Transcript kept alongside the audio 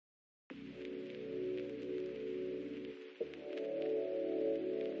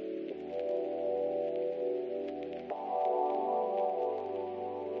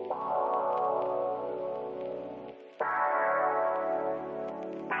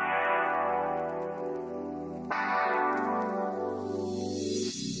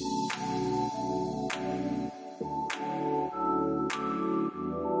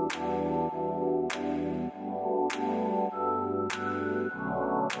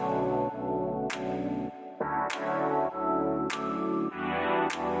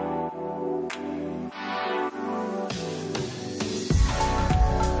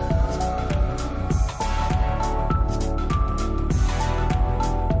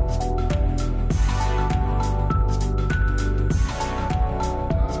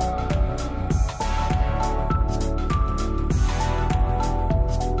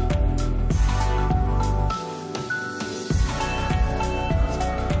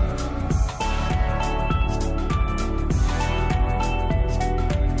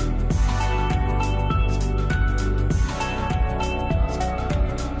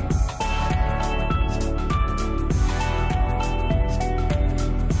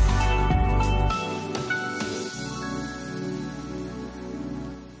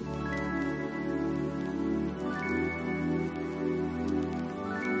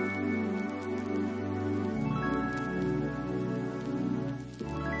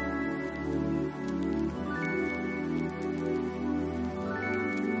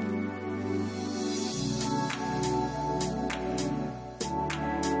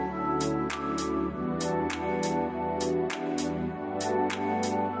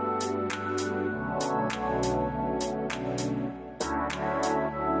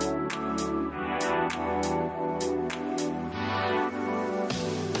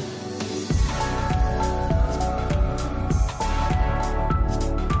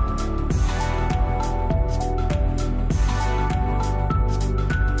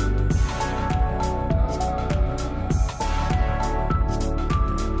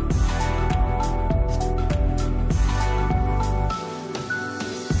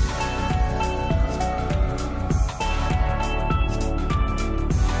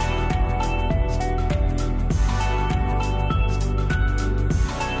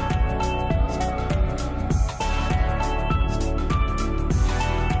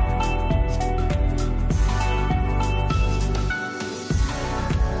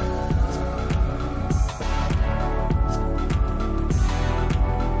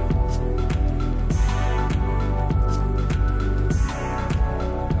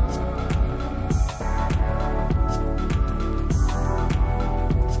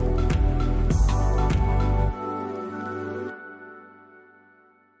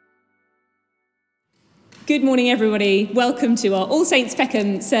Good morning, everybody. Welcome to our All Saints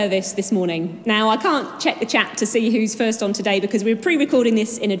Peckham service this morning. Now, I can't check the chat to see who's first on today because we're pre-recording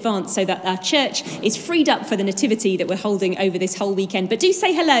this in advance so that our church is freed up for the nativity that we're holding over this whole weekend. But do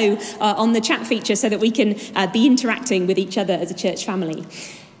say hello on the chat feature so that we can be interacting with each other as a church family.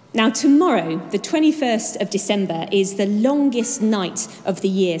 Now, tomorrow, the 21st of December, is the longest night of the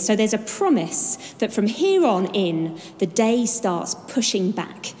year. So there's a promise that from here on in, the day starts pushing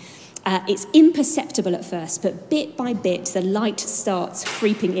back. It's imperceptible at first, but bit by bit, the light starts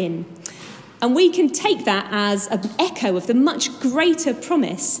creeping in. And we can take that as an echo of the much greater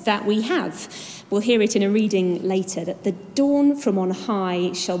promise that we have. We'll hear it in a reading later, that the dawn from on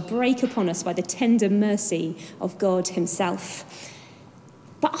high shall break upon us by the tender mercy of God himself.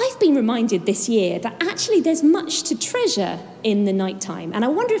 But I've been reminded this year that actually there's much to treasure in the nighttime. And I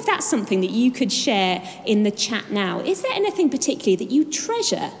wonder if that's something that you could share in the chat now. Is there anything particularly that you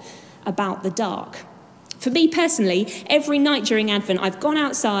treasure about the dark? For me personally, every night during Advent, I've gone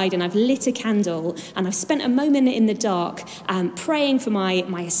outside and I've lit a candle and I've spent a moment in the dark praying for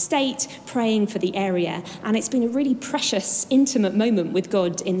my estate, praying for the area. And it's been a really precious, intimate moment with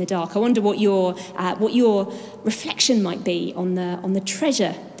God in the dark. I wonder what your reflection might be on the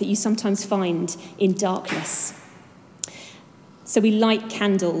treasure that you sometimes find in darkness. So we light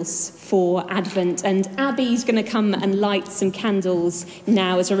candles for Advent, and Abby's going to come and light some candles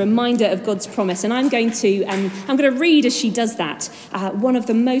now as a reminder of God's promise. And I'm going to read as she does that one of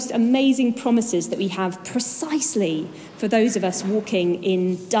the most amazing promises that we have precisely for those of us walking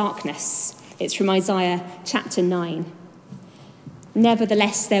in darkness. It's from Isaiah chapter 9.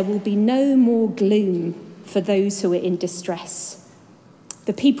 Nevertheless, there will be no more gloom for those who are in distress.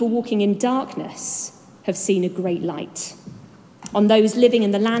 The people walking in darkness have seen a great light. On those living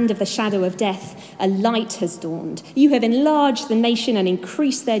in the land of the shadow of death, a light has dawned. You have enlarged the nation and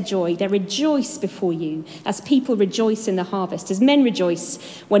increased their joy. They rejoice before you as people rejoice in the harvest, as men rejoice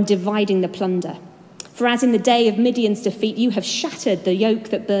when dividing the plunder. For as in the day of Midian's defeat, you have shattered the yoke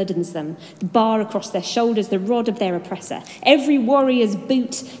that burdens them, the bar across their shoulders, the rod of their oppressor. Every warrior's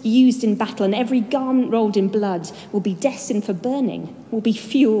boot used in battle and every garment rolled in blood will be destined for burning, will be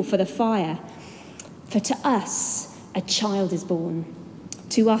fuel for the fire. For to us a child is born,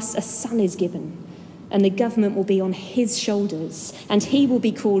 to us a son is given, and the government will be on his shoulders, and he will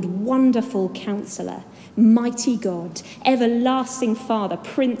be called Wonderful Counselor, Mighty God, Everlasting Father,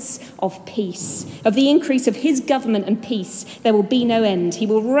 Prince of Peace. Of the increase of his government and peace there will be no end. He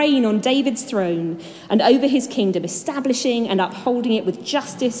will reign on David's throne and over his kingdom, establishing and upholding it with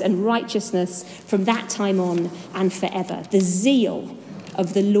justice and righteousness from that time on and forever. The zeal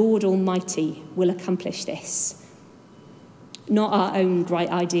of the Lord Almighty will accomplish this. Not our own great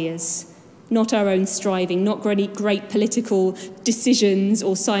ideas, not our own striving, not great political decisions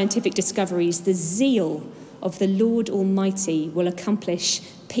or scientific discoveries. The zeal of the Lord Almighty will accomplish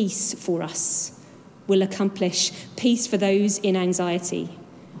peace for us, will accomplish peace for those in anxiety,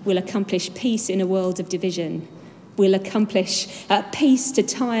 will accomplish peace in a world of division, will accomplish peace to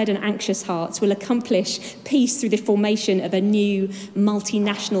tired and anxious hearts, will accomplish peace through the formation of a new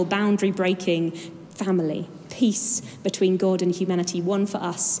multinational boundary-breaking family. Peace between God and humanity, one for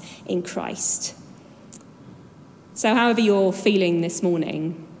us in Christ. So however you're feeling this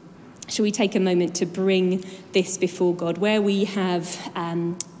morning, shall we take a moment to bring this before God, where we've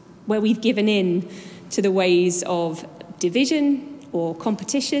given in to the ways of division or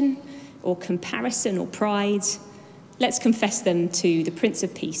competition or comparison or pride. Let's confess them to the Prince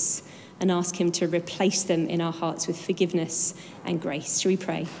of Peace and ask him to replace them in our hearts with forgiveness and grace. Shall we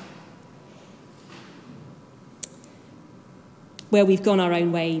pray? Where we've gone our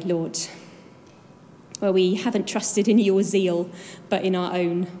own way, Lord, where we haven't trusted in your zeal, but in our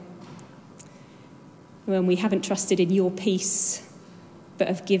own, when we haven't trusted in your peace, but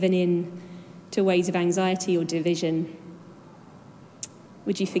have given in to ways of anxiety or division,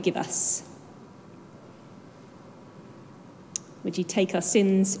 would you forgive us? Would you take our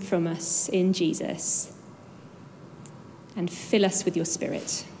sins from us in Jesus and fill us with your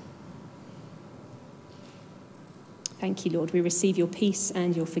Spirit? Thank you, Lord. We receive your peace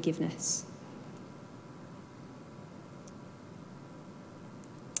and your forgiveness.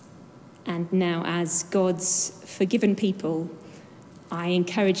 And now, as God's forgiven people, I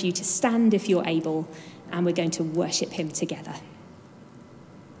encourage you to stand if you're able, and we're going to worship him together.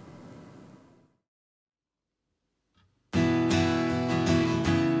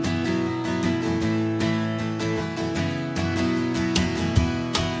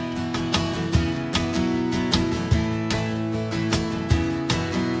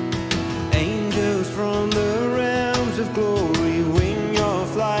 From the realms of glory, wing your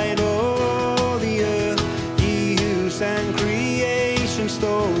flight o'er the earth.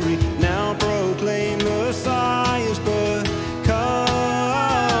 glory. Now proclaim Messiah's birth. Come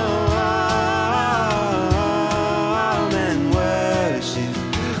and worship,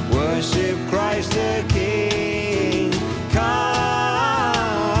 worship Christ the King. Come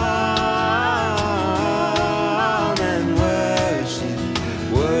and worship,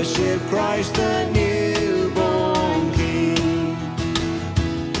 worship Christ the newborn King.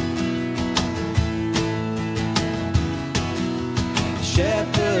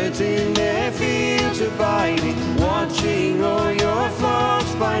 Shepherds in their fields abiding, watching all your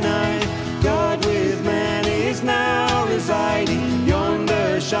flocks by night. God with man is now residing,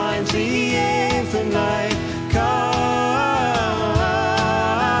 yonder shines the infant light. Come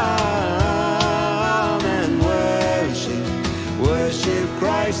and worship, worship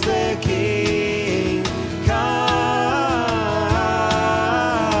Christ the King. Come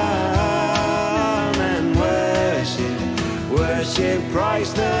and worship, worship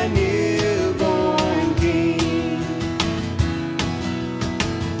Christ the newborn King.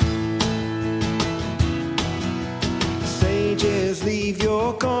 Sages, leave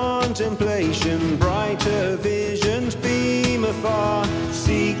your contemplation, brighter visions beam afar.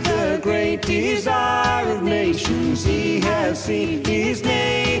 Seek the great desire of nations, ye have seen his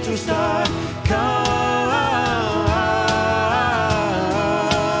natal star. Come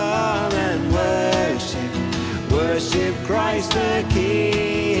and worship, worship Christ the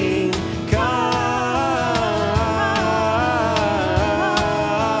King. Come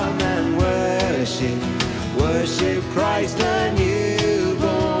and worship, worship Christ the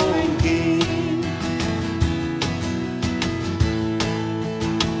newborn King.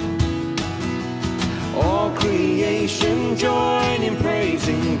 All creation join in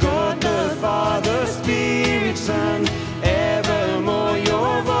praising God the Father, Spirit, Son. Evermore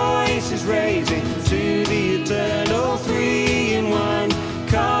your voice is raising to the eternal three in one.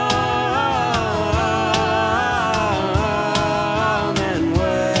 Come and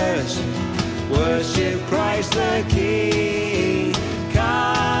worship, worship Christ the King. Come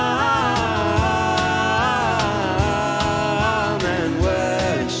and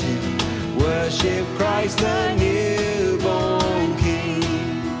worship, worship Christ the newborn King.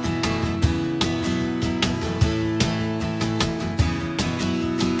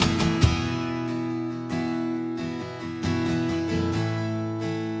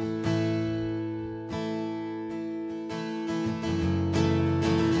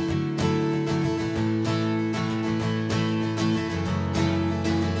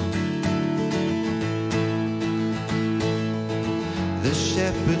 The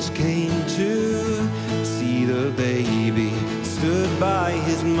shepherds came to see the baby, stood by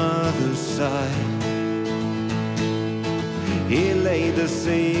his mother's side. He laid the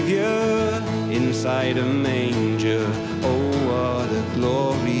Savior inside a manger. Oh, what a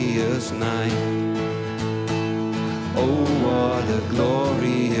glorious night. Oh, what a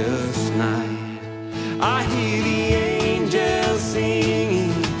glorious night. I hear the angels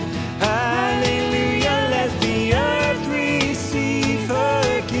singing, hallelujah, let the earth receive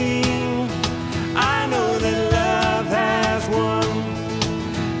her King. I know that love has won.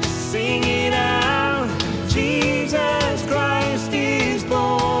 Sing it out, Jesus Christ is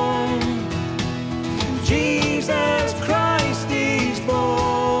born. Jesus Christ is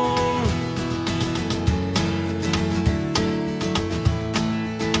born.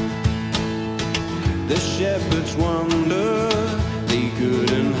 The shepherds wonder, they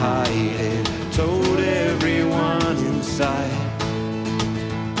couldn't hide it, told everyone inside.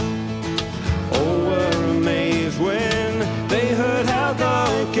 Oh, were amazed when they heard how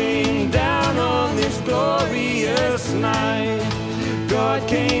God came down on this glorious night. God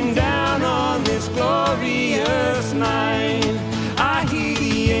came down on this glorious night. I hear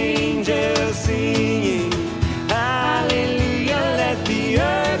the angels singing, hallelujah, let the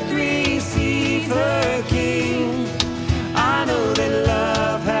earth receive her King. I know that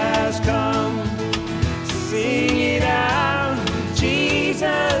love has come. Sing it out,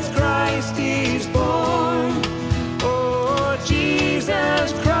 Jesus Christ is born. Oh,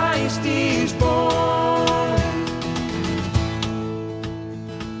 Jesus Christ is born.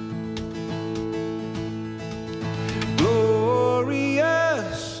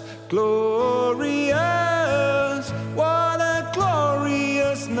 Glorious, glorious, what a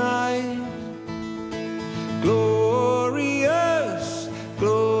glorious night. Glorious,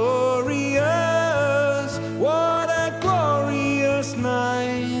 glorious, what a glorious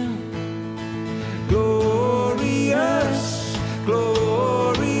night. Glorious,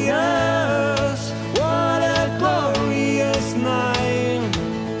 glorious, what a glorious night.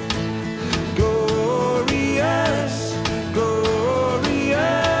 Glorious,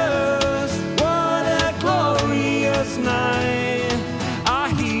 glorious.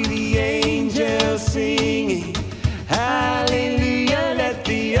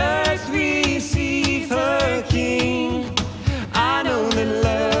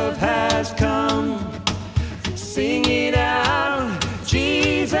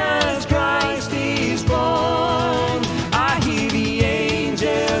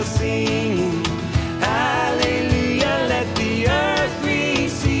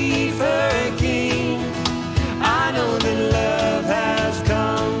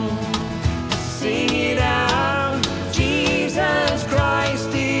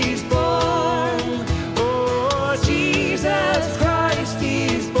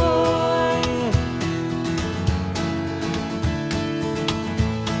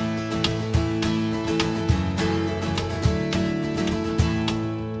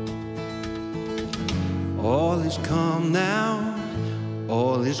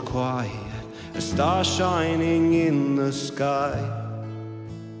 was quiet, a star shining in the sky.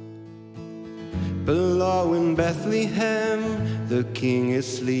 Below in Bethlehem, the King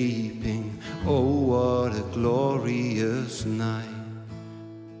is sleeping. Oh, what a glorious night.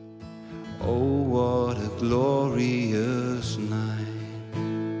 Oh, what a glorious night.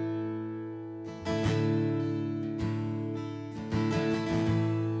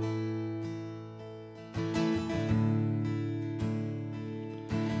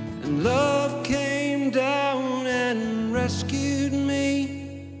 And love came down and rescued me.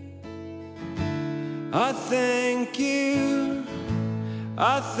 I thank you,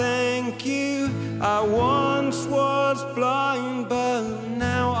 I thank you. I once was blind, but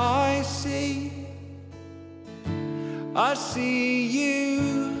now I see. I see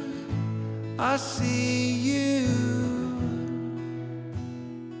you, I see you.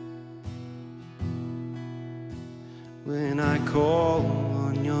 When I call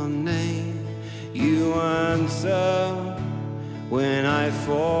on your name, you answer. When I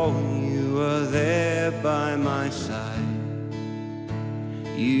fall, you are there by my side.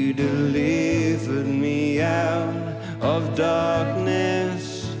 You delivered me out of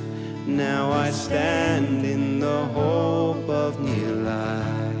darkness. Now I stand in the hope of new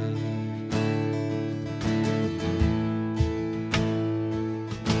life.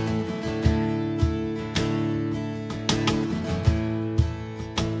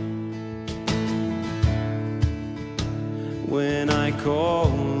 When I call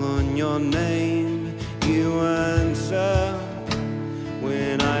on your name, you answer.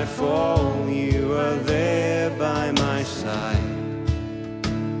 When I fall, you are there by my side.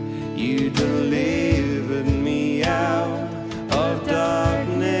 You delivered me out of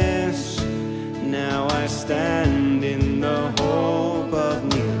darkness. Now I stand in the hope of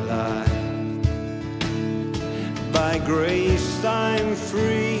new life. By grace I'm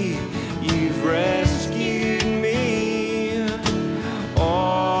free, you've rescued me.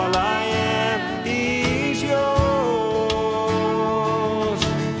 All I am is yours.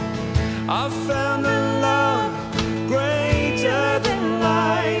 I've found a love greater than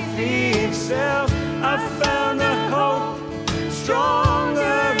life itself. I've found a hope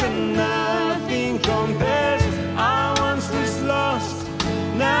stronger and nothing compares. I once was lost,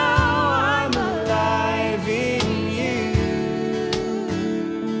 now I'm alive in you.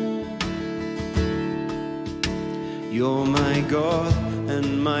 You're my God and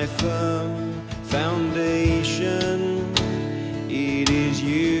my firm foundation. It is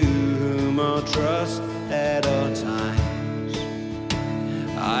you whom I'll trust at all times.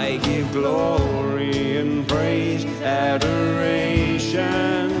 I give glory and praise, adoration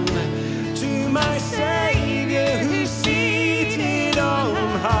to my Savior who's seated on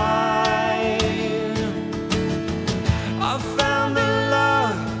high. I've found a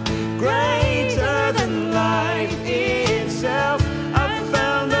love greater than life itself. I've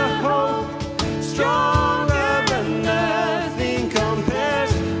found a hope stronger than nothing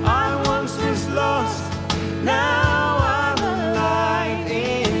compares. I once was lost, now I'm alive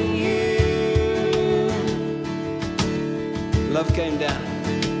in you. Love came down,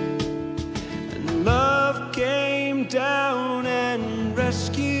 and love came down and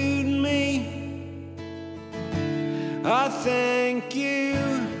rescued me. I thank you,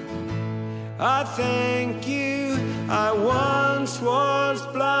 I thank you. I once was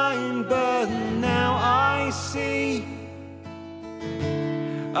blind, but now I see.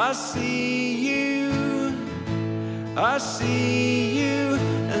 I see you, I see you.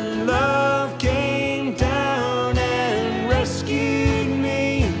 And love came down and rescued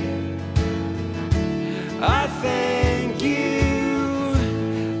me. I thank you,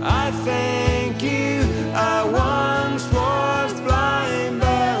 I thank you. I once was blind,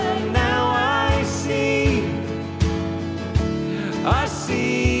 but now I see. I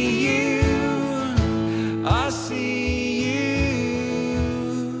see you, I see you.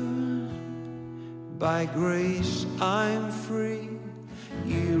 By grace I'm free,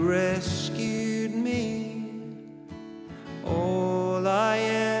 you rescued me. All I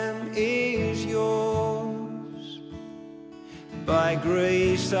am is yours. By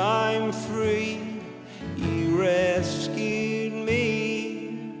grace I'm free, you rescued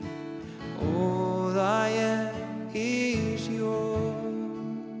me. All I am is yours.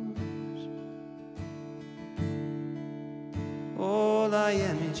 All I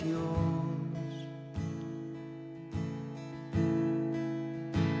am is yours.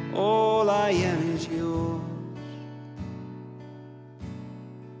 All I am is yours.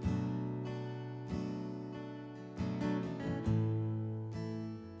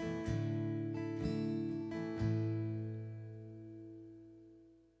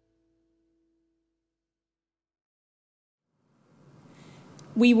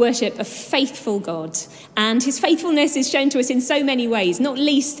 We worship a faithful God, and his faithfulness is shown to us in so many ways, not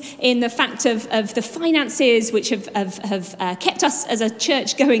least in the fact of the finances which have kept us as a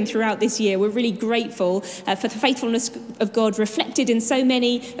church going throughout this year. We're really grateful for the faithfulness of God reflected in so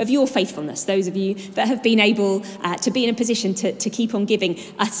many of your faithfulness, those of you that have been able to be in a position to keep on giving.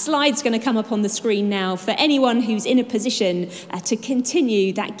 A slide's going to come up on the screen now for anyone who's in a position to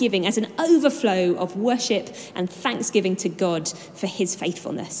continue that giving as an overflow of worship and thanksgiving to God for his faithfulness.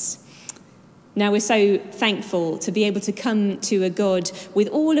 Now, we're so thankful to be able to come to a God with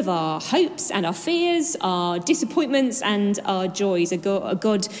all of our hopes and our fears, our disappointments and our joys, a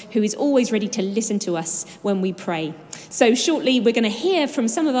God who is always ready to listen to us when we pray. So shortly, we're going to hear from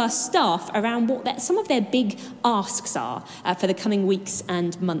some of our staff around what some of their big asks are for the coming weeks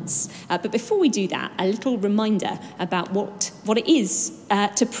and months. But before we do that, a little reminder about what it is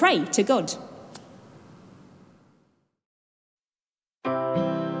to pray to God.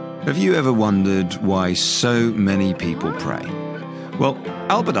 Have you ever wondered why so many people pray? Well,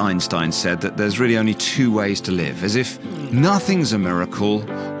 Albert Einstein said that there's really only two ways to live, as if nothing's a miracle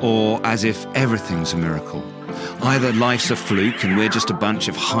or as if everything's a miracle. Either life's a fluke and we're just a bunch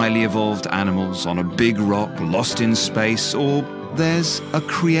of highly evolved animals on a big rock lost in space, or there's a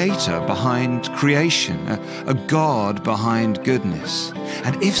creator behind creation, a God behind goodness.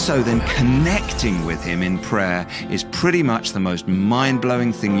 And if so, then connecting with him in prayer is pretty much the most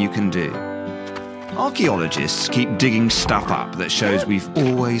mind-blowing thing you can do. Archaeologists keep digging stuff up that shows we've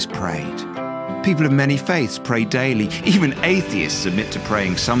always prayed. People of many faiths pray daily. Even atheists admit to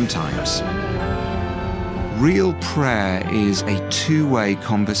praying sometimes. Real prayer is a two-way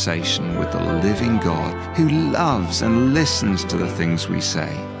conversation with the living God who loves and listens to the things we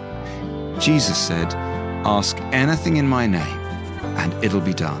say. Jesus said, "Ask anything in my name, and it'll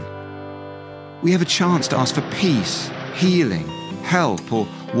be done." We have a chance to ask for peace, healing, help, or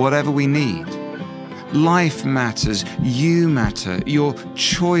whatever we need. Life matters, you matter, your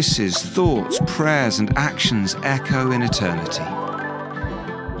choices, thoughts, prayers, and actions echo in eternity.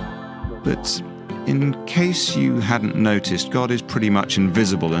 But in case you hadn't noticed, God is pretty much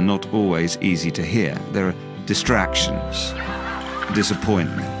invisible and not always easy to hear. There are distractions,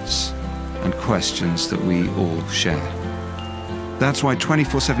 disappointments, and questions that we all share. That's why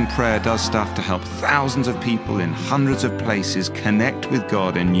 24/7 prayer does stuff to help thousands of people in hundreds of places connect with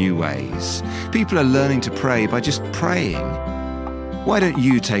God in new ways. People are learning to pray by just praying. Why don't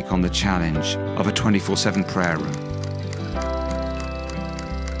you take on the challenge of a 24/7 prayer room?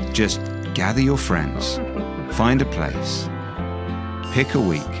 Just gather your friends, find a place, pick a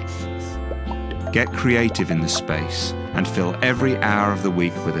week, get creative in the space, and fill every hour of the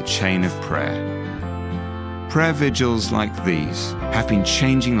week with a chain of prayer. Prayer vigils like these have been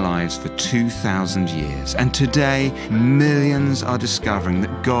changing lives for 2,000 years, and today millions are discovering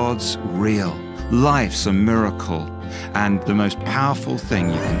that God's real, life's a miracle, and the most powerful thing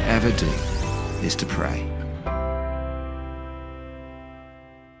you can ever do is to pray.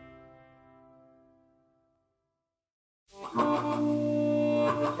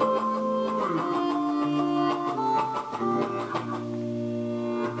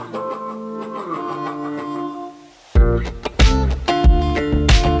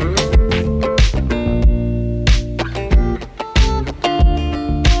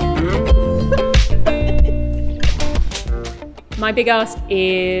 My big ask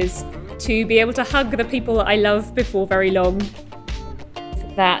is to be able to hug the people that I love before very long.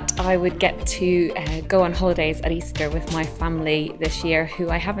 That I would get to go on holidays at Easter with my family this year, who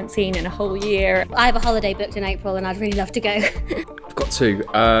I haven't seen in a whole year. I have a holiday booked in April and I'd really love to go. I've got two.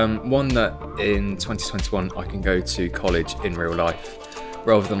 One that in 2021 I can go to college in real life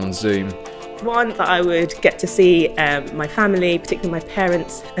rather than on Zoom. One that I would get to see my family, particularly my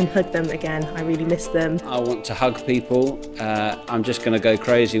parents, and hug them again. I really miss them. I want to hug people. I'm just going to go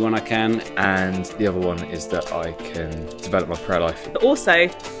crazy when I can. And the other one is that I can develop my prayer life. But also,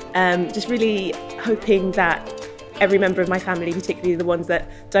 just really hoping that every member of my family, particularly the ones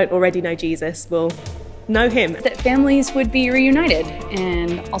that don't already know Jesus, will know him. That families would be reunited,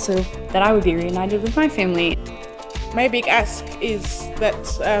 and also that I would be reunited with my family. My big ask is that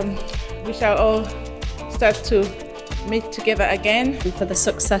we shall all start to meet together again. For the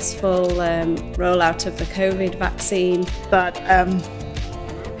successful rollout of the COVID vaccine. That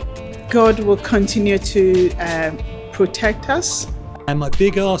God will continue to protect us. And my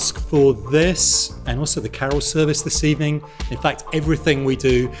big ask for this, and also the carol service this evening, in fact everything we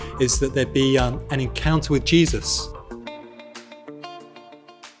do, is that there be an encounter with Jesus.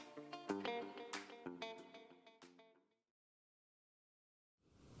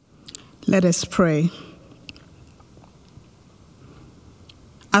 Let us pray.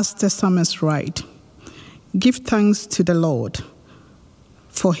 as the psalmist writes, "Give thanks to the Lord,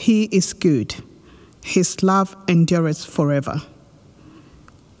 for he is good. His love endureth forever.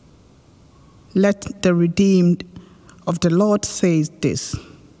 Let the redeemed of the Lord say this.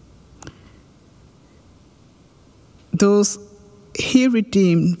 Those he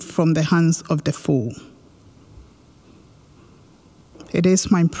redeemed from the hands of the foe." It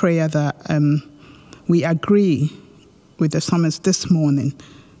is my prayer that we agree with the psalmist this morning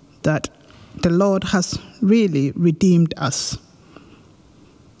that the Lord has really redeemed us.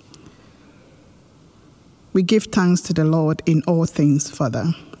 We give thanks to the Lord in all things,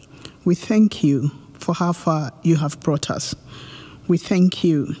 Father. We thank you for how far you have brought us. We thank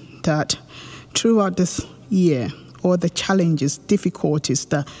you that throughout this year, all the challenges, difficulties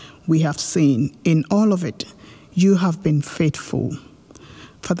that we have seen, in all of it, you have been faithful.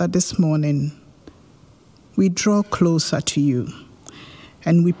 Father, this morning, we draw closer to you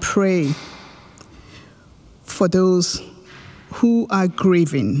and we pray for those who are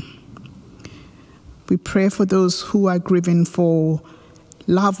grieving. We pray for those who are grieving for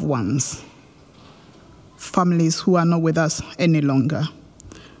loved ones, families who are not with us any longer.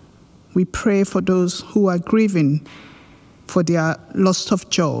 We pray for those who are grieving for their loss of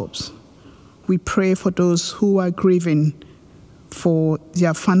jobs. We pray for those who are grieving for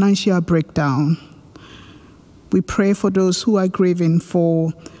their financial breakdown. We pray for those who are grieving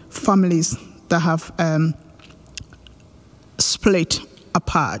for families that have split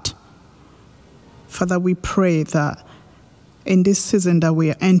apart. Father, we pray that in this season that we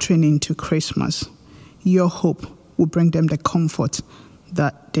are entering into Christmas, your hope will bring them the comfort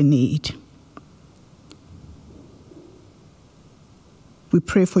that they need. We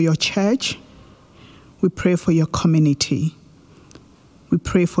pray for your church. We pray for your community. We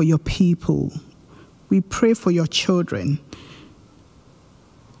pray for your people. We pray for your children,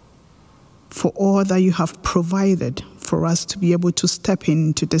 for all that you have provided for us to be able to step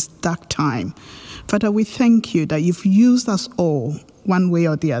into this dark time. Father, we thank you that you've used us all, one way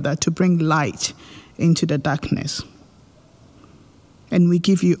or the other, to bring light into the darkness. And we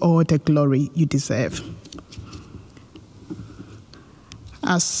give you all the glory you deserve.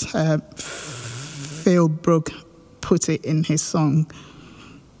 As Phil Brook put it in his song,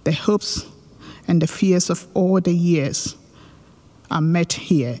 the hopes and the fears of all the years are met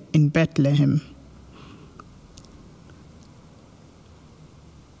here in Bethlehem.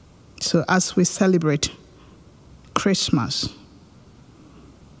 So as we celebrate Christmas,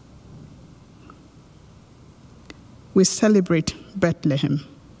 we celebrate Bethlehem.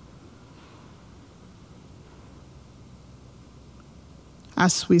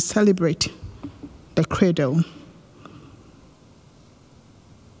 As we celebrate the cradle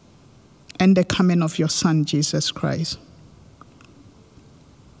and the coming of your Son, Jesus Christ.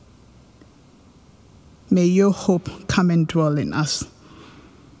 May your hope come and dwell in us,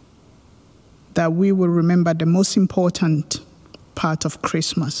 that we will remember the most important part of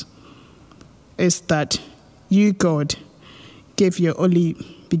Christmas is that you, God, gave your only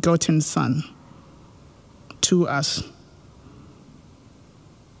begotten Son to us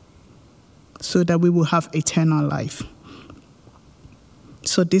so that we will have eternal life.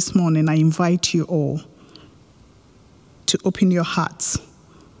 So this morning, I invite you all to open your hearts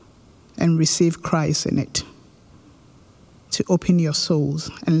and receive Christ in it, to open your souls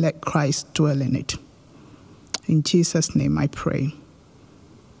and let Christ dwell in it. In Jesus' name I pray.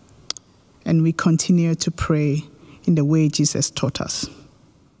 And we continue to pray in the way Jesus taught us.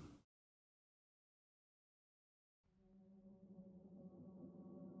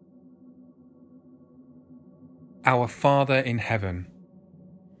 Our Father in heaven,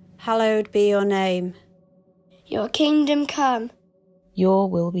 hallowed be your name. Your kingdom come. Your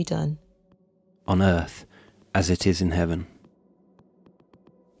will be done. On earth as it is in heaven.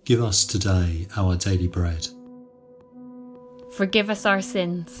 Give us today our daily bread. Forgive us our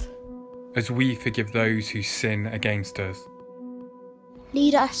sins, as we forgive those who sin against us.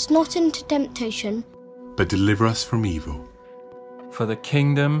 Lead us not into temptation, but deliver us from evil. For the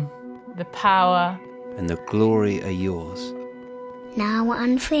kingdom, the power, and the glory are yours, now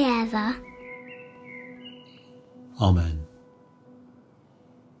and forever. Amen.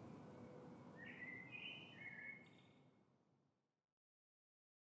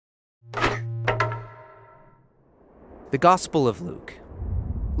 The Gospel of Luke.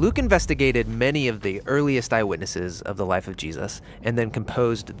 Luke investigated many of the earliest eyewitnesses of the life of Jesus and then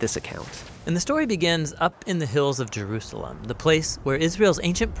composed this account. And the story begins up in the hills of Jerusalem, the place where Israel's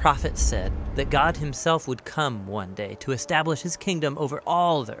ancient prophets said that God himself would come one day to establish his kingdom over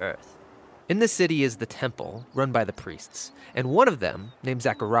all the earth. In the city is the temple, run by the priests, and one of them, named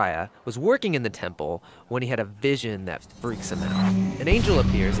Zechariah, was working in the temple when he had a vision that freaks him out. An angel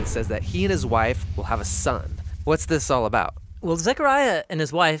appears and says that he and his wife will have a son. What's this all about? Well, Zechariah and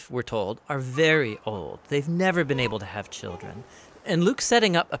his wife, we're told, are very old. They've never been able to have children. And Luke's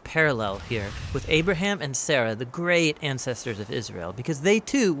setting up a parallel here with Abraham and Sarah, the great ancestors of Israel, because they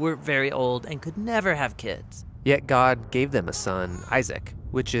too were very old and could never have kids. Yet God gave them a son, Isaac,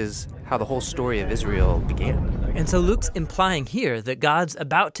 which is how the whole story of Israel began. And so Luke's implying here that God's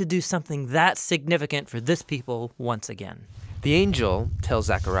about to do something that significant for this people once again. The angel tells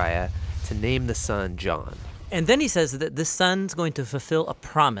Zechariah to name the son John. And then he says that this son's going to fulfill a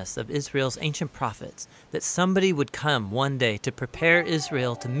promise of Israel's ancient prophets, that somebody would come one day to prepare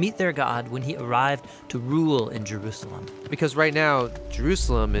Israel to meet their God when he arrived to rule in Jerusalem. Because right now,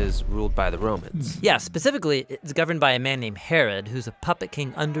 Jerusalem is ruled by the Romans. Yeah, specifically, it's governed by a man named Herod, who's a puppet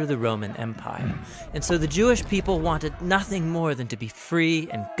king under the Roman Empire. And so the Jewish people wanted nothing more than to be free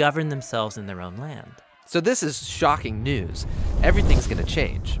and govern themselves in their own land. So this is shocking news. Everything's going to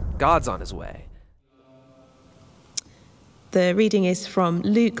change. God's on his way. The reading is from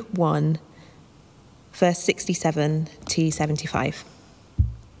Luke 1, verse 67 to 75.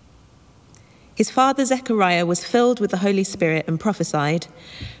 His father Zechariah was filled with the Holy Spirit and prophesied,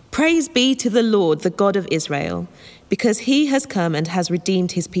 "Praise be to the Lord, the God of Israel, because he has come and has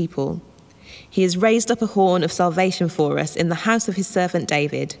redeemed his people. He has raised up a horn of salvation for us in the house of his servant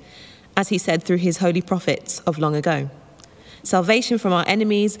David, as he said through his holy prophets of long ago. Salvation from our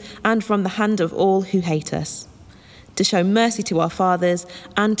enemies and from the hand of all who hate us, to show mercy to our fathers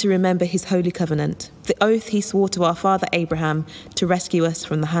and to remember his holy covenant, the oath he swore to our father Abraham to rescue us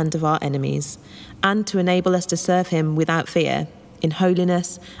from the hand of our enemies, and to enable us to serve him without fear, in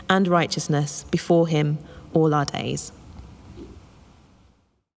holiness and righteousness before him all our days."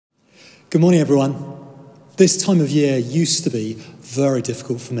 Good morning, everyone. This time of year used to be very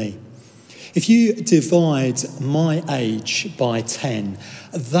difficult for me. If you divide my age by 10,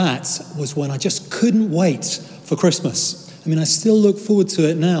 that was when I just couldn't wait for Christmas. I mean, I still look forward to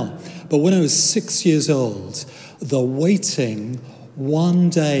it now. But when I was 6 years old, the waiting one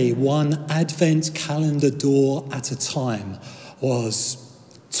day, one Advent calendar door at a time was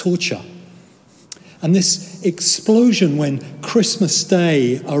torture. And this explosion when Christmas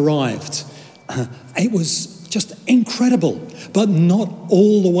Day arrived, it was just incredible. But not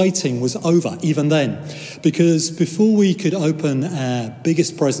all the waiting was over even then, because before we could open our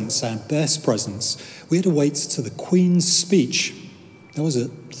biggest presents, our best presents, we had to wait to the Queen's speech. That was at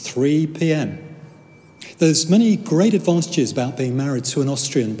 3 p.m. There's many great advantages about being married to an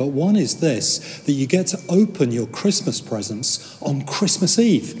Austrian, but one is this, that you get to open your Christmas presents on Christmas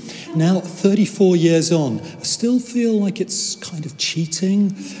Eve. Now, 34 years on, I still feel like it's kind of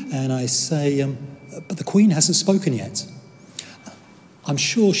cheating, and I say, but the Queen hasn't spoken yet. I'm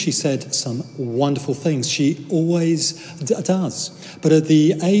sure she said some wonderful things. She always does. But at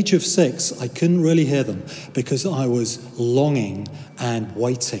the age of 6, I couldn't really hear them because I was longing and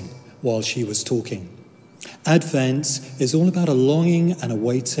waiting while she was talking. Advent is all about a longing and a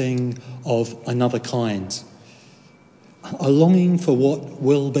waiting of another kind. A longing for what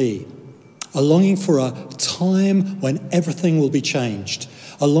will be. A longing for a time when everything will be changed.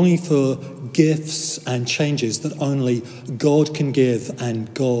 A longing for gifts and changes that only God can give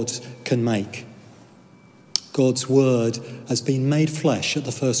and God can make. God's word has been made flesh at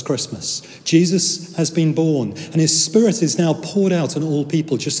the first Christmas. Jesus has been born, and his Spirit is now poured out on all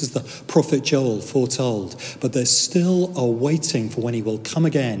people, just as the prophet Joel foretold. But there's still a waiting for when he will come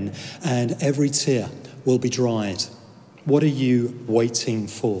again, and every tear will be dried. What are you waiting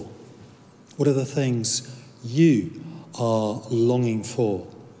for? What are the things you are longing for?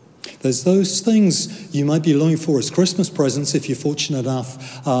 There's those things you might be longing for as Christmas presents, if you're fortunate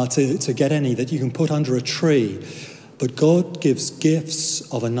enough to get any that you can put under a tree. But God gives gifts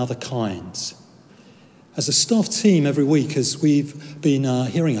of another kind. As a staff team every week, as we've been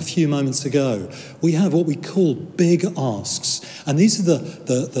hearing a few moments ago, we have what we call big asks. And these are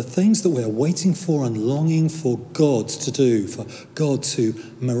the things that we're waiting for and longing for God to do, for God to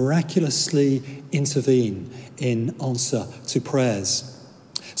miraculously intervene in answer to prayers.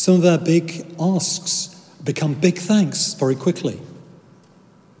 Some of our big asks become big thanks very quickly.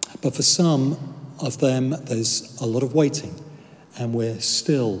 But for some of them, there's a lot of waiting, and we're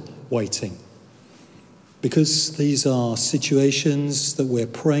still waiting. Because these are situations that we're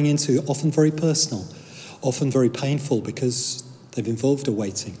praying into, often very personal, often very painful because they've involved a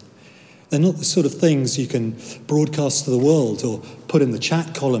waiting. They're not the sort of things you can broadcast to the world or put in the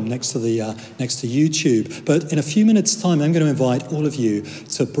chat column next to YouTube. But in a few minutes' time, I'm going to invite all of you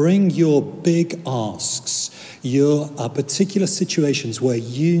to bring your big asks, your particular situations where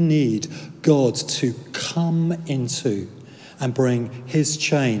you need God to come into and bring his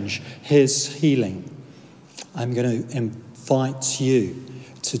change, his healing. I'm going to invite you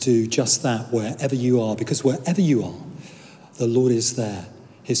to do just that wherever you are, because wherever you are, the Lord is there.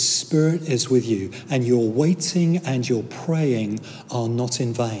 His Spirit is with you, and your waiting and your praying are not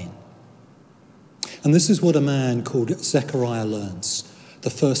in vain. And this is what a man called Zechariah learns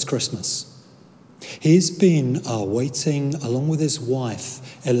the first Christmas. He's been waiting along with his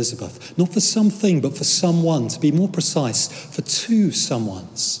wife, Elizabeth, not for something, but for someone, to be more precise, for two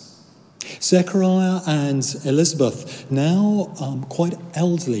someones. Zechariah and Elizabeth, now quite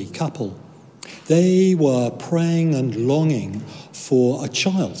elderly couple, they were praying and longing for a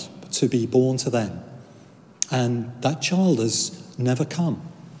child to be born to them. And that child has never come.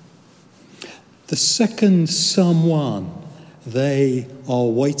 The second someone they are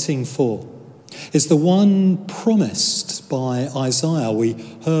waiting for is the one promised by Isaiah. We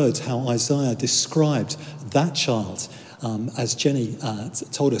heard how Isaiah described that child, as Jenny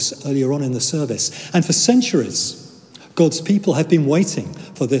told us earlier on in the service. And for centuries, God's people have been waiting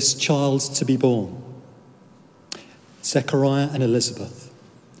for this child to be born. Zechariah and Elizabeth,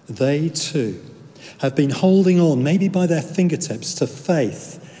 they too have been holding on, maybe by their fingertips, to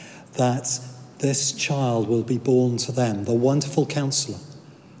faith that this child will be born to them, the wonderful Counselor,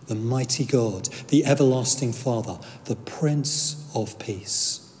 the mighty God, the everlasting Father, the Prince of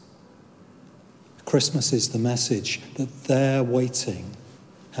Peace. Christmas is the message that their waiting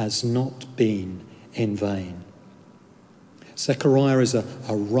has not been in vain. Zechariah is a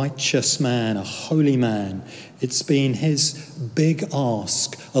righteous man, a holy man. It's been his big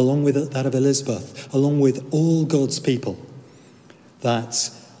ask, along with that of Elizabeth, along with all God's people,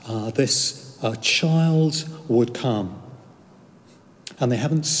 that this child would come. And they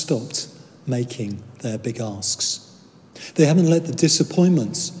haven't stopped making their big asks. They haven't let the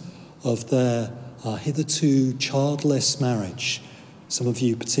disappointments of their hitherto childless marriage, some of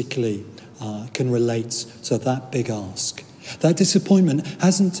you particularly can relate to that big ask. That disappointment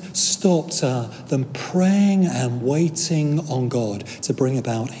hasn't stopped them praying and waiting on God to bring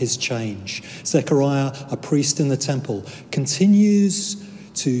about his change. Zechariah, a priest in the temple, continues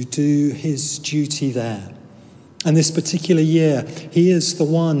to do his duty there. And this particular year, he is the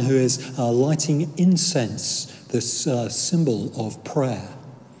one who is lighting incense, this symbol of prayer,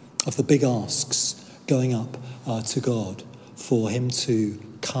 of the big asks going up to God for him to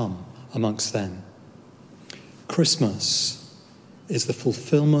come amongst them. Christmas is the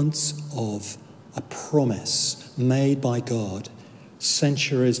fulfillment of a promise made by God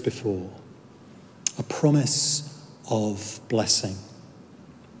centuries before, a promise of blessing.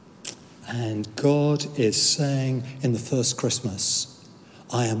 And God is saying in the first Christmas,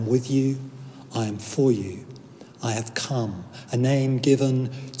 I am with you, I am for you, I have come. A name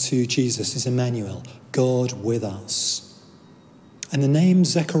given to Jesus is Emmanuel, God with us. And the name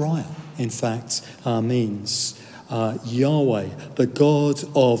Zechariah, in fact, means Yahweh, the God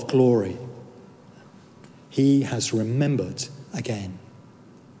of glory. He has remembered again.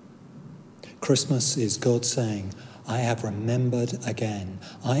 Christmas is God saying, I have remembered again.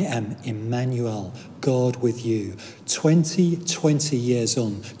 I am Emmanuel, God with you. 2020 years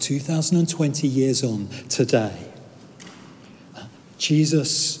on, 2020 years on today,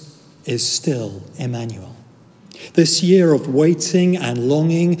 Jesus is still Emmanuel. This year of waiting and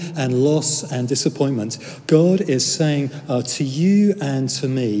longing and loss and disappointment, God is saying to you and to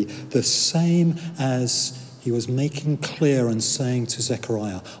me the same as he was making clear and saying to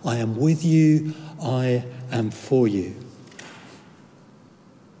Zechariah, I am with you, I am for you.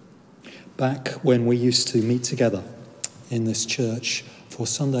 Back when we used to meet together in this church for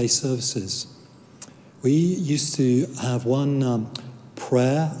Sunday services, we used to have one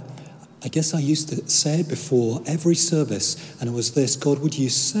prayer. I guess I used to say it before every service, and it was this: God, would you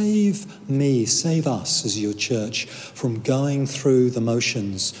save me, save us as your church from going through the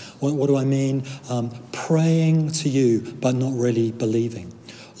motions? What do I mean? Praying to you, but not really believing.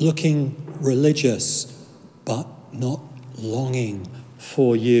 Looking religious, but not longing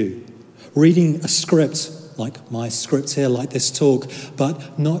for you. Reading a script, like my script here, like this talk,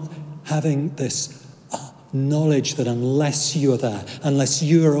 but not having this knowledge that unless you are there, unless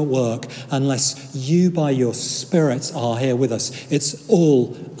you are at work, unless you by your Spirit are here with us, it's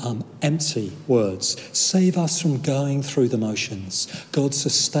all empty words. Save us from going through the motions. God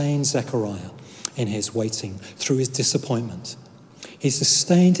sustained Zechariah in his waiting, through his disappointment. He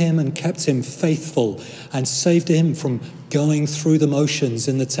sustained him and kept him faithful and saved him from going through the motions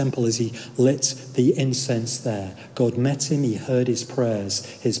in the temple as he lit the incense there. God met him, he heard his prayers,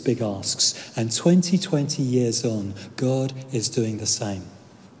 his big asks. And 20 years on, God is doing the same.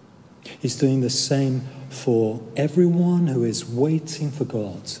 He's doing the same for everyone who is waiting for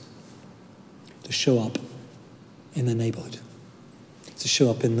God to show up in their neighborhood, to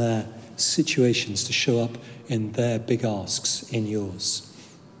show up in their situations, to show up in their big asks in yours.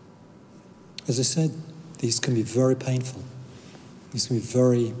 As I said, these can be very painful. These can be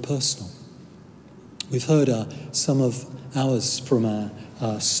very personal. We've heard some of ours from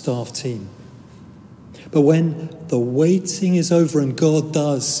our staff team. But when the waiting is over and God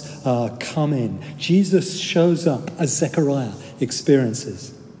does come in, Jesus shows up as Zechariah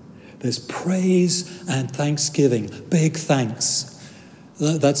experiences. There's praise and thanksgiving, big thanks.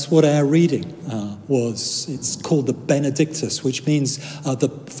 That's what our reading was. It's called the Benedictus, which means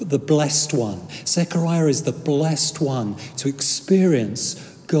the blessed one. Zechariah is the blessed one to experience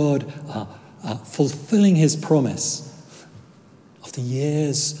God fulfilling his promise. After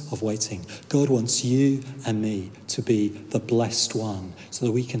years of waiting, God wants you and me to be the blessed one so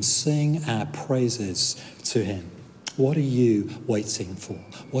that we can sing our praises to him. What are you waiting for?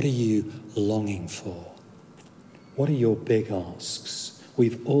 What are you longing for? What are your big asks?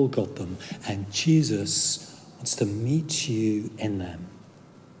 We've all got them, and Jesus wants to meet you in them.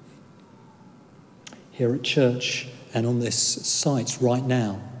 Here at church and on this site right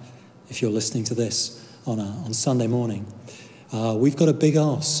now, if you're listening to this on Sunday morning, we've got a big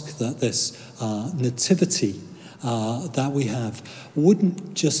ask that this nativity that we have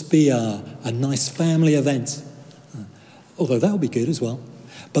wouldn't just be a nice family event, although that would be good as well,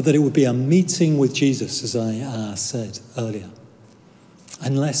 but that it would be a meeting with Jesus, as I said earlier.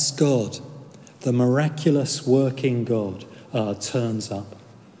 Unless God, the miraculous working God, turns up,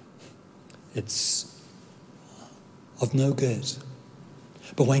 it's of no good.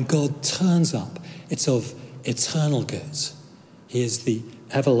 But when God turns up, it's of eternal good. He is the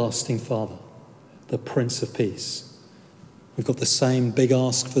everlasting Father, the Prince of Peace. We've got the same big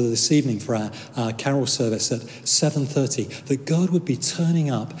ask for this evening for our carol service at 7:30, that God would be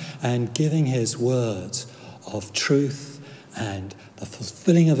turning up and giving his word of truth and the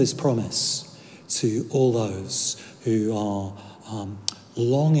fulfilling of his promise to all those who are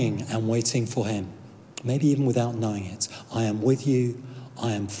longing and waiting for him, maybe even without knowing it. I am with you,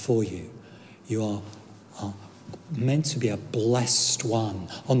 I am for you. You are meant to be a blessed one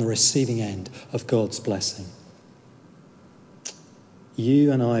on the receiving end of God's blessing.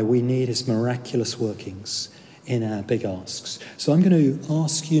 You and I, we need his miraculous workings in our big asks. So I'm going to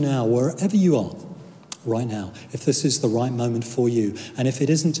ask you now, wherever you are, right now, if this is the right moment for you, and if it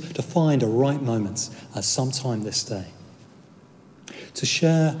isn't, to find a right moment sometime this day, to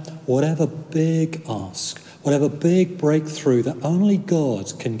share whatever big ask, whatever big breakthrough that only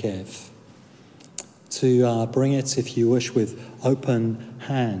God can give, to bring it, if you wish, with open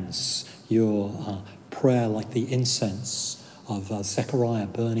hands, your prayer like the incense of Zechariah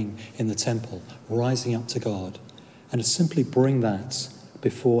burning in the temple, rising up to God, and to simply bring that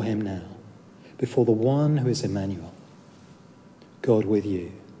before him now, before the one who is Emmanuel, God with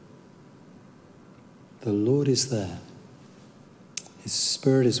you. The Lord is there. His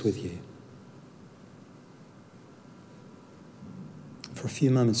Spirit is with you. For a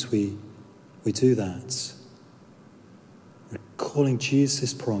few moments we do that. We're calling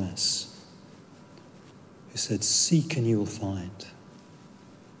Jesus' promise, who said, "Seek and you will find.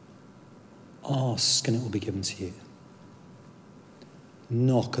 Ask and it will be given to you.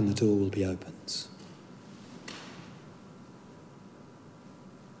 Knock and the door will be opened."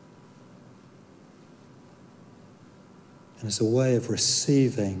 And as a way of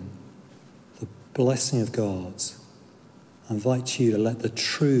receiving the blessing of God, I invite you to let the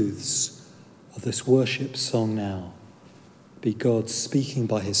truths of this worship song now be God speaking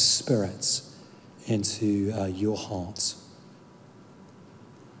by his Spirit into your heart.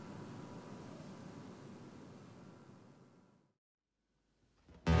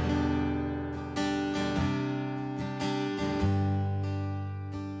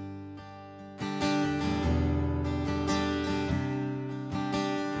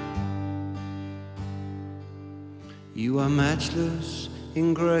 You are matchless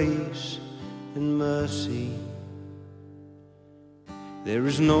in grace and mercy. There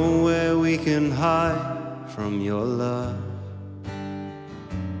is nowhere we can hide from your love.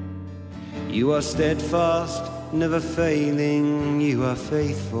 You are steadfast, never failing, you are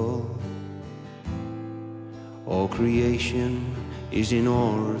faithful. All creation is in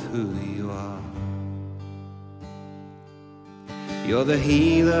awe of who you are. You're the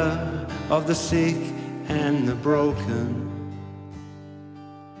healer of the sick and the broken.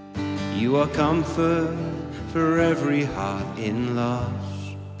 You are comfort for every heart in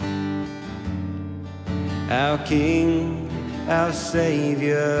loss. Our King, our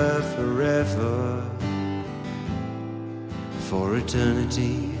Savior forever. For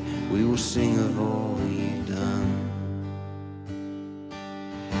eternity we will sing of all you've done.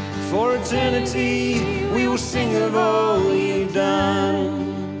 For eternity we will sing of all you've done.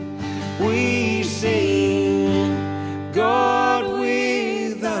 We sing, God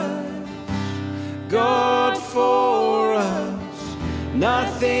with us, God for us.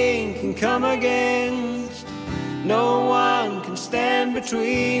 Nothing can come against, no one can stand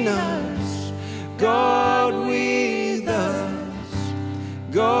between us. God with us,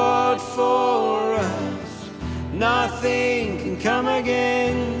 God for us. Nothing can come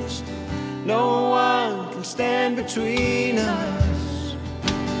against, no one can stand between us.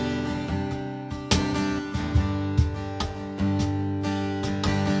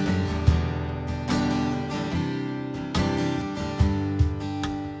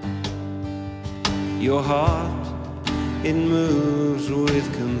 Your heart, it moves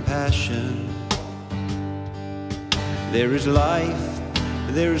with compassion. There is life,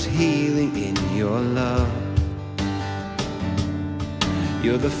 there is healing in your love.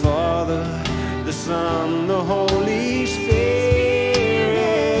 You're the Father, the Son, the Holy Spirit.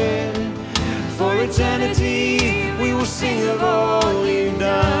 For eternity we will sing of all you've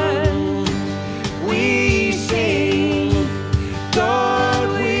done. We sing, God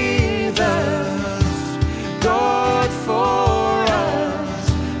with us, God for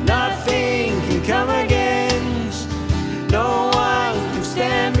us. Nothing can come against, no one can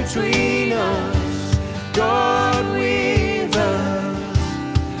stand between us. God with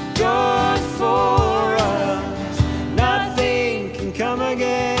us, God for us. Nothing can come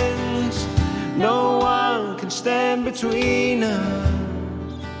against, no one can stand between us.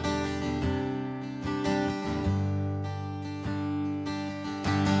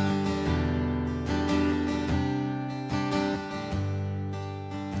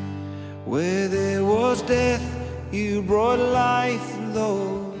 Where there was death, you brought life,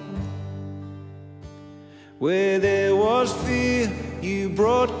 Lord. Where there was fear, you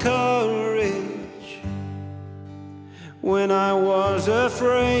brought courage. When I was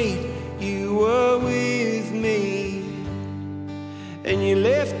afraid, you were with me, and you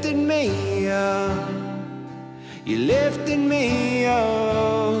lifted me up. You lifted me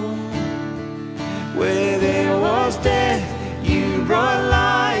up. Where there was death, you brought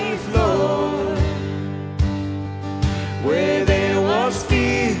life, Lord. Where there was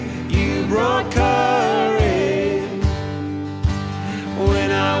fear, you brought courage.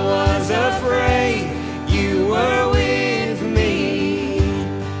 When I was afraid, you were with me,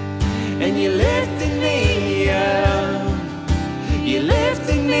 and you lifted me up. You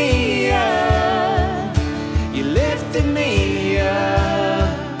lifted me up. You lifted me up.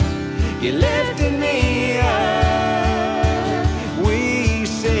 You lifted me up. We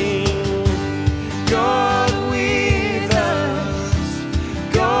sing, God with us,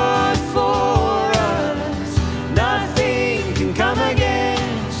 God for us. Nothing can come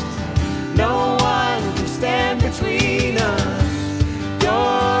against, no one can stand between us.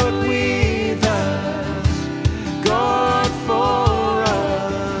 God with us, God for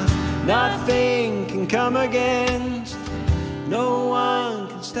us. Nothing can come against, no one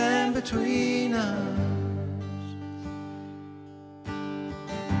can stand between us.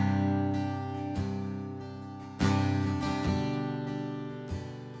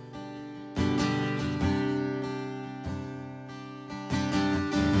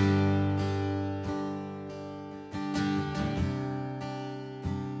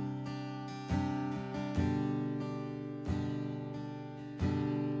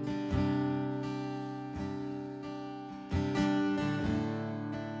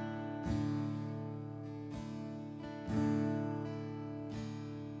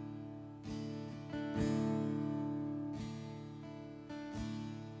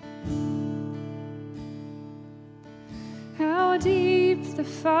 How deep the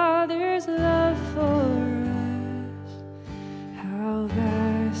Father's love for us, how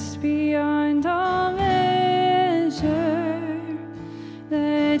vast beyond all measure,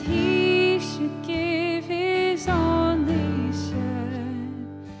 that He should give His only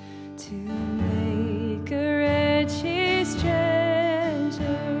Son to make a wretch His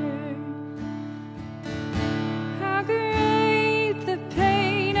treasure. How great the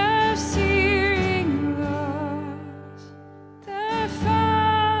pain of searing loss, the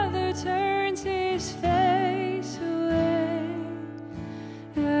Father turns His face away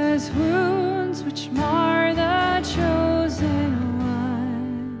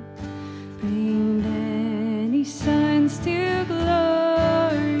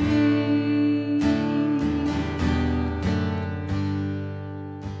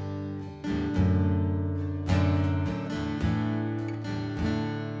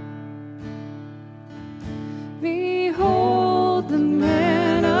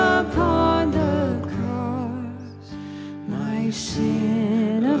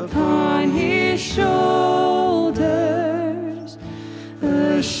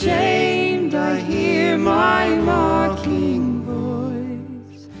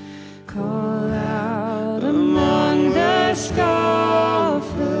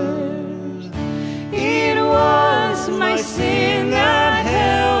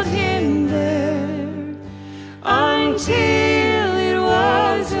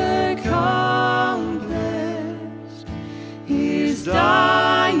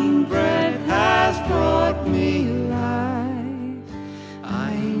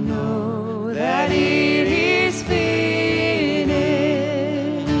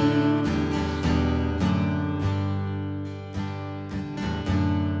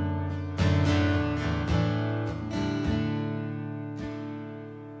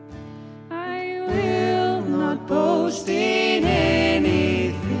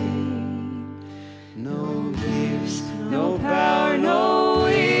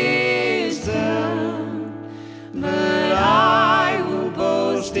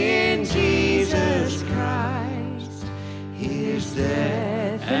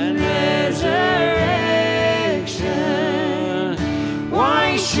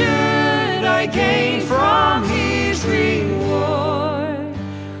I gain from his reward?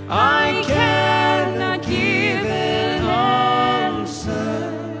 I cannot give an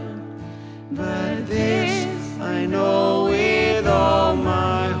answer, but this I know with all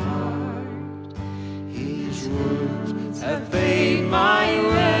my heart, his wounds have paid my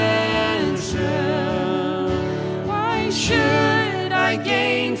ransom. Why should I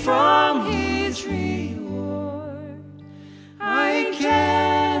gain from his reward? I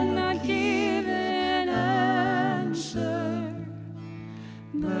cannot give an answer,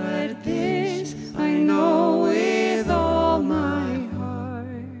 but this I know with all my heart,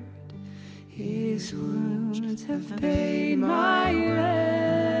 his wounds have paid my ransom.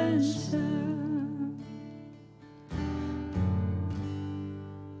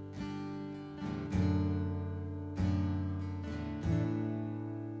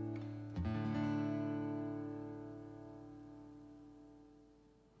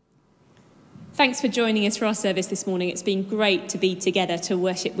 Thanks for joining us for our service this morning. It's been great to be together to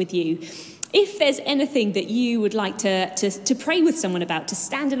worship with you. If there's anything that you would like to pray with someone about, to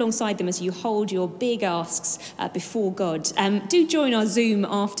stand alongside them as you hold your big asks before God, do join our Zoom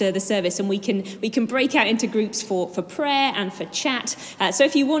after the service, and we can break out into groups for prayer and for chat. So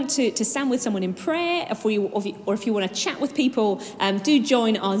if you want to stand with someone in prayer, or if you want to chat with people, do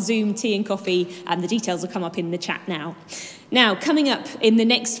join our Zoom tea and coffee. The details will come up in the chat now. Now, coming up in the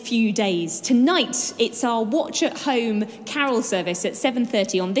next few days, tonight it's our Watch at Home carol service at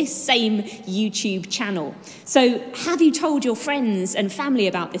 7:30 on this same YouTube channel. So have you told your friends and family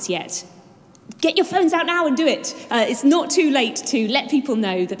about this yet? Get your phones out now and do it. It's not too late to let people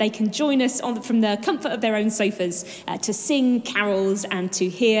know that they can join us from the comfort of their own sofas to sing carols and to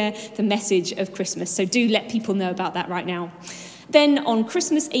hear the message of Christmas. So do let people know about that right now. Then on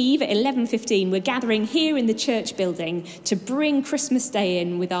Christmas Eve at 11:15, we're gathering here in the church building to bring Christmas Day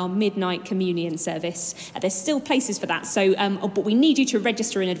in with our midnight communion service. There's still places for that, but we need you to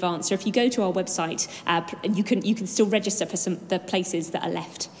register in advance. So if you go to our website, you can still register for the places that are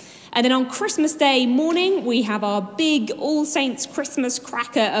left. And then on Christmas Day morning, we have our big All Saints Christmas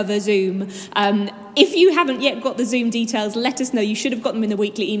cracker of a Zoom. If you haven't yet got the Zoom details, let us know. You should have got them in the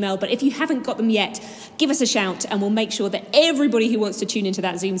weekly email, but if you haven't got them yet, give us a shout and we'll make sure that everybody who wants to tune into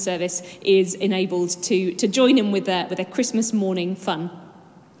that Zoom service is enabled to join in with their Christmas morning fun.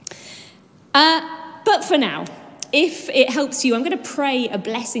 But for now, if it helps you, I'm going to pray a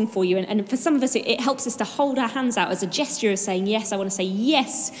blessing for you. And for some of us, it helps us to hold our hands out as a gesture of saying, yes, I want to say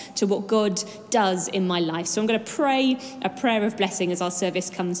yes to what God does in my life. So I'm going to pray a prayer of blessing as our service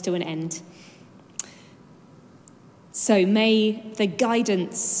comes to an end. So may the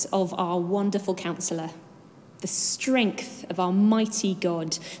guidance of our wonderful counselor, the strength of our mighty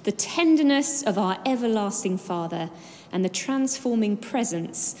God, the tenderness of our everlasting Father, and the transforming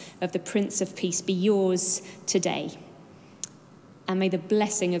presence of the Prince of Peace be yours today. And may the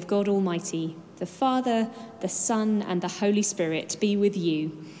blessing of God Almighty, the Father, the Son, and the Holy Spirit be with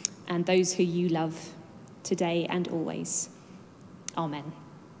you and those who you love today and always. Amen.